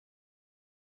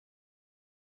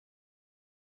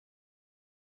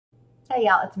Hey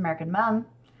y'all, it's American Mom.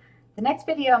 The next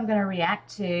video I'm going to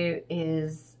react to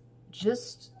is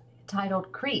just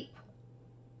titled Creep.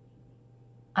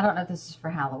 I don't know if this is for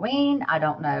Halloween. I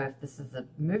don't know if this is a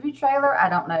movie trailer. I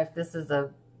don't know if this is a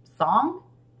song.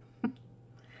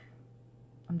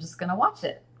 I'm just going to watch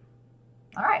it.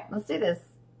 All right, let's do this.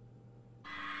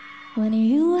 When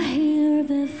you were here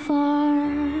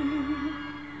before,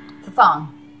 It's a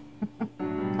song.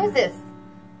 Who's this?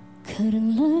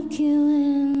 couldn't look you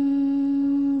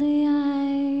in the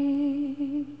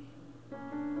eye.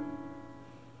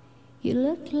 You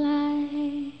look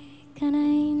like an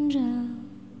angel.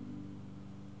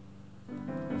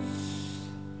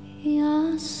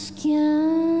 Your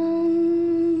skin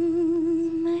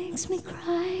makes me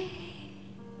cry.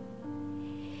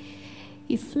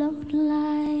 You float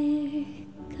like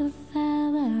a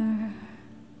feather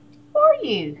Who are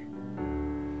you?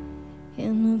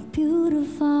 in a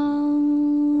beautiful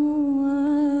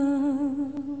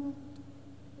world.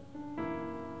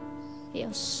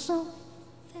 You're so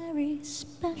very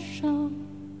special.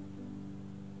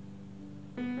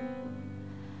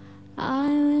 I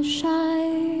wish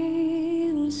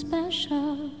I was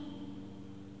special,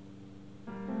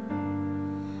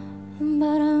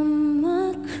 but I'm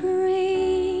a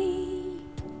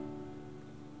creep.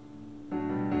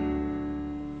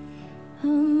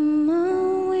 I'm a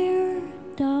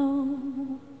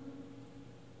weirdo.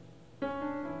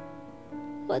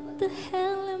 What the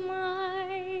hell am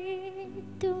I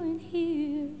doing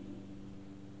here?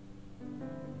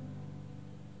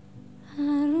 I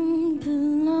don't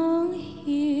belong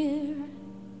here.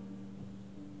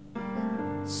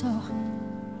 So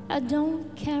I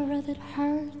don't care if it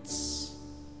hurts.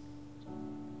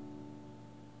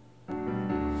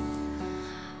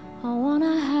 I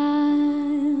wanna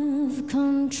have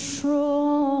control.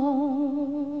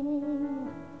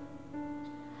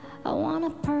 I want a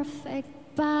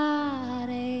perfect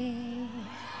body.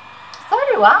 So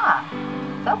do I.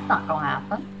 That's not going to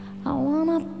happen. I want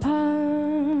a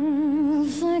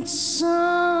perfect soul.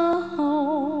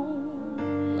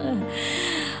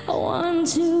 I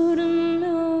want you to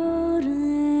notice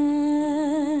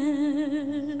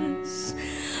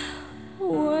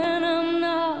when I'm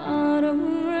not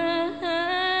around.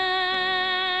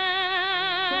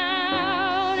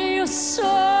 You're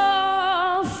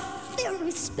so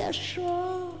very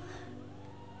special.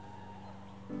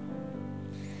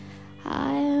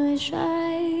 I wish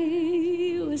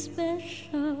I was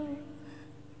special.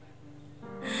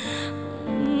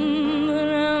 But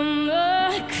I'm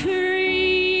a creep.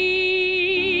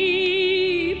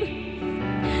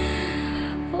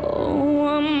 Oh,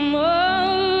 I'm a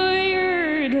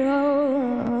weirdo.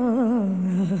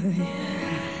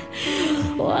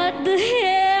 What the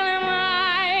hell am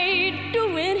I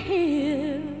doing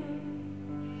here?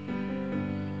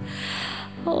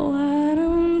 Oh, I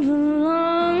don't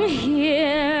belong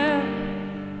here.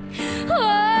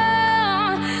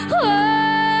 Oh,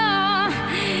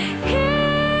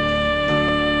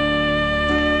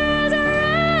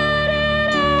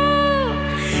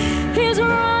 he's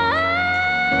right.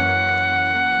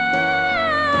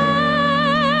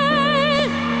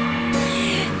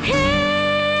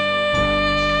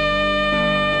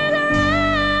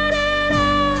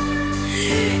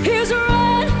 He's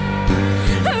right.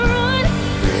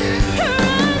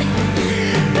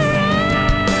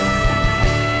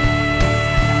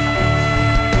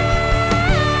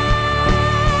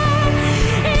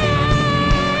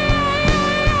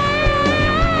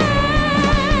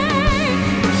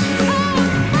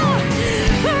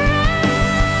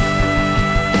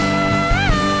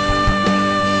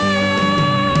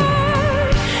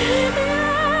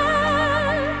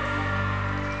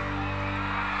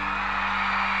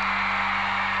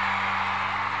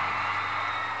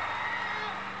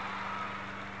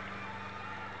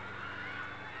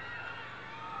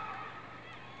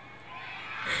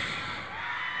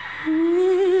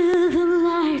 With the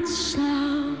lights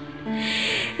out,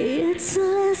 it's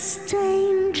less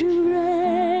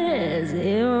dangerous.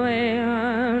 Here we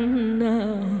are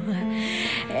now,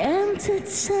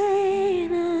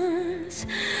 entertainers.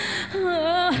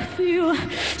 I feel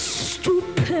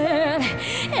stupid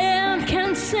and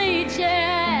contagious.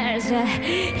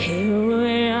 Here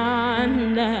we are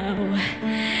now,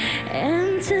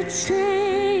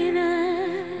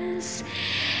 entertainers.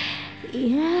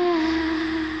 Yes.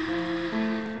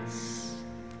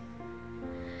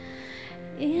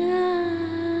 Yes.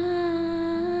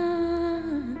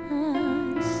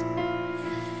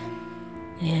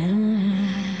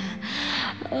 Yeah.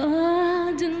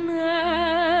 Oh,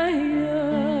 deny.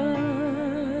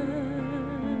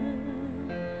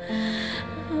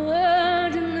 Oh,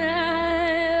 deny.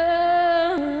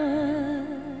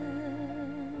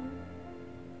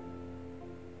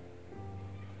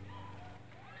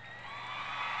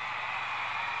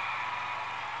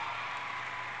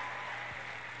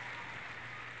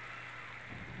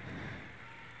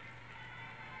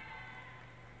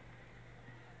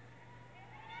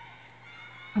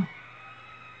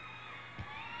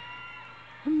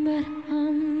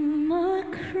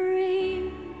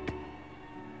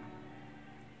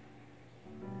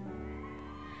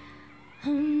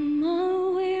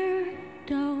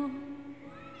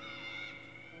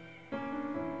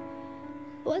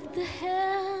 the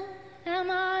hell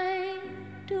am I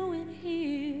doing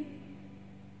here?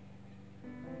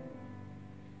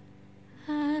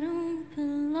 I don't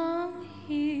belong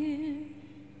here.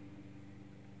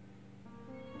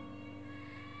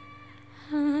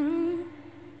 I don't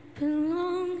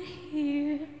belong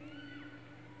here.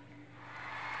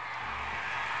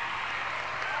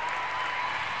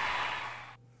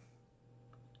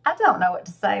 I don't know what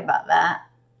to say about that.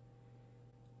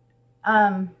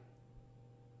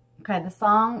 Okay, the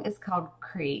song is called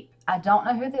Creep. I don't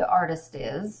know who the artist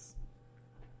is.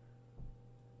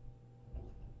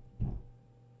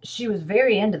 She was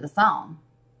very into the song.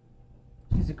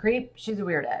 She's a creep. She's a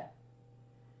weirdo.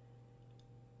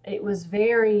 It was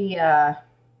very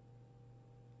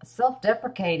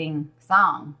self-deprecating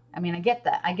song. I mean, I get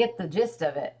that. I get the gist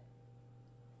of it.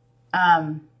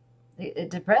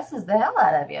 It depresses the hell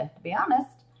out of you, to be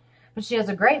honest. But she has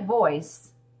a great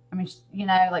voice. I mean, you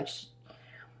know, like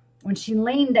when she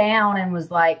leaned down and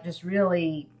was like just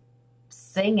really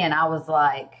singing, I was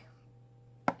like,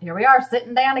 here we are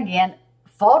sitting down again,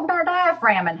 folding our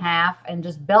diaphragm in half and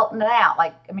just belting it out.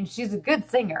 Like, I mean, she's a good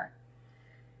singer.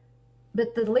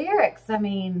 But the lyrics, I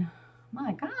mean,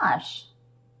 my gosh,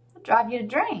 it'll drive you to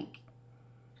drink.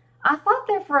 I thought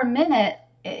there for a minute,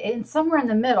 in somewhere in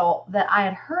the middle, that I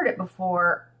had heard it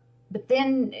before, but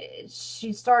then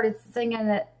she started singing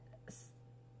it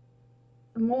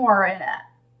more, and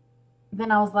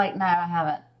then I was like, no, I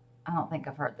haven't. I don't think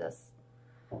I've heard this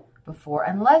before,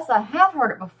 unless I have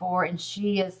heard it before, and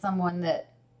she is someone that,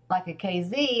 like a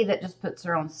KZ, that just puts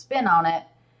her own spin on it.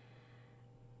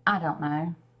 I don't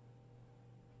know.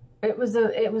 It was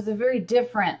a very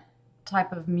different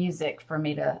type of music for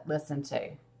me to listen to,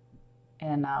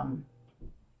 and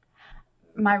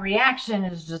my reaction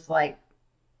is just like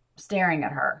staring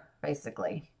at her,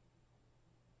 basically.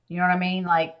 You know what I mean?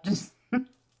 Like, just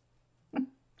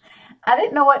I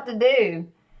didn't know what to do.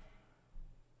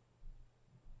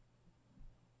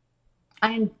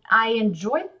 I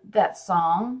enjoyed that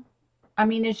song. I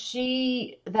mean, is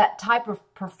she that type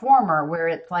of performer where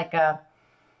it's like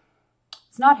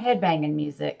it's not headbanging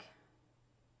music.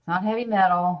 It's not heavy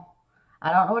metal.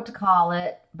 I don't know what to call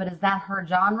it, but is that her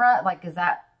genre? Like,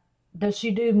 does she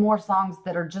do more songs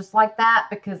that are just like that?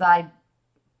 Because I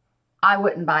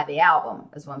wouldn't buy the album,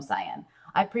 is what I'm saying.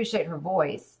 I appreciate her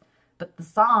voice, but the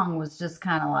song was just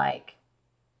kind of like,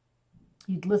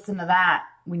 you'd listen to that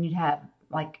when you'd have,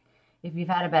 like, if you've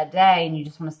had a bad day and you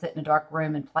just want to sit in a dark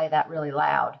room and play that really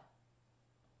loud,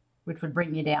 which would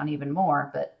bring you down even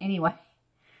more. But anyway,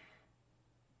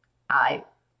 I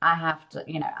have to,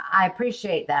 you know, I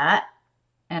appreciate that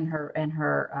and her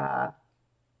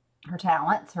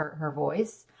talents, her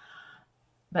voice,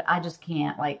 but I just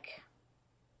can't, like,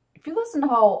 if you listen to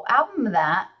the whole album of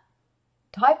that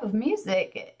type of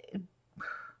music,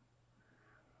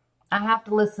 I have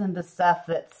to listen to stuff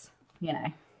that's, you know,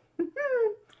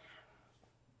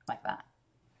 like that.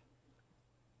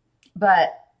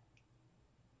 But,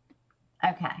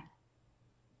 okay.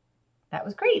 That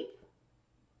was Creep.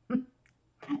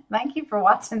 Thank you for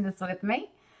watching this with me.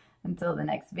 Until the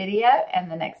next video and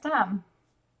the next time.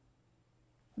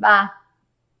 Bye.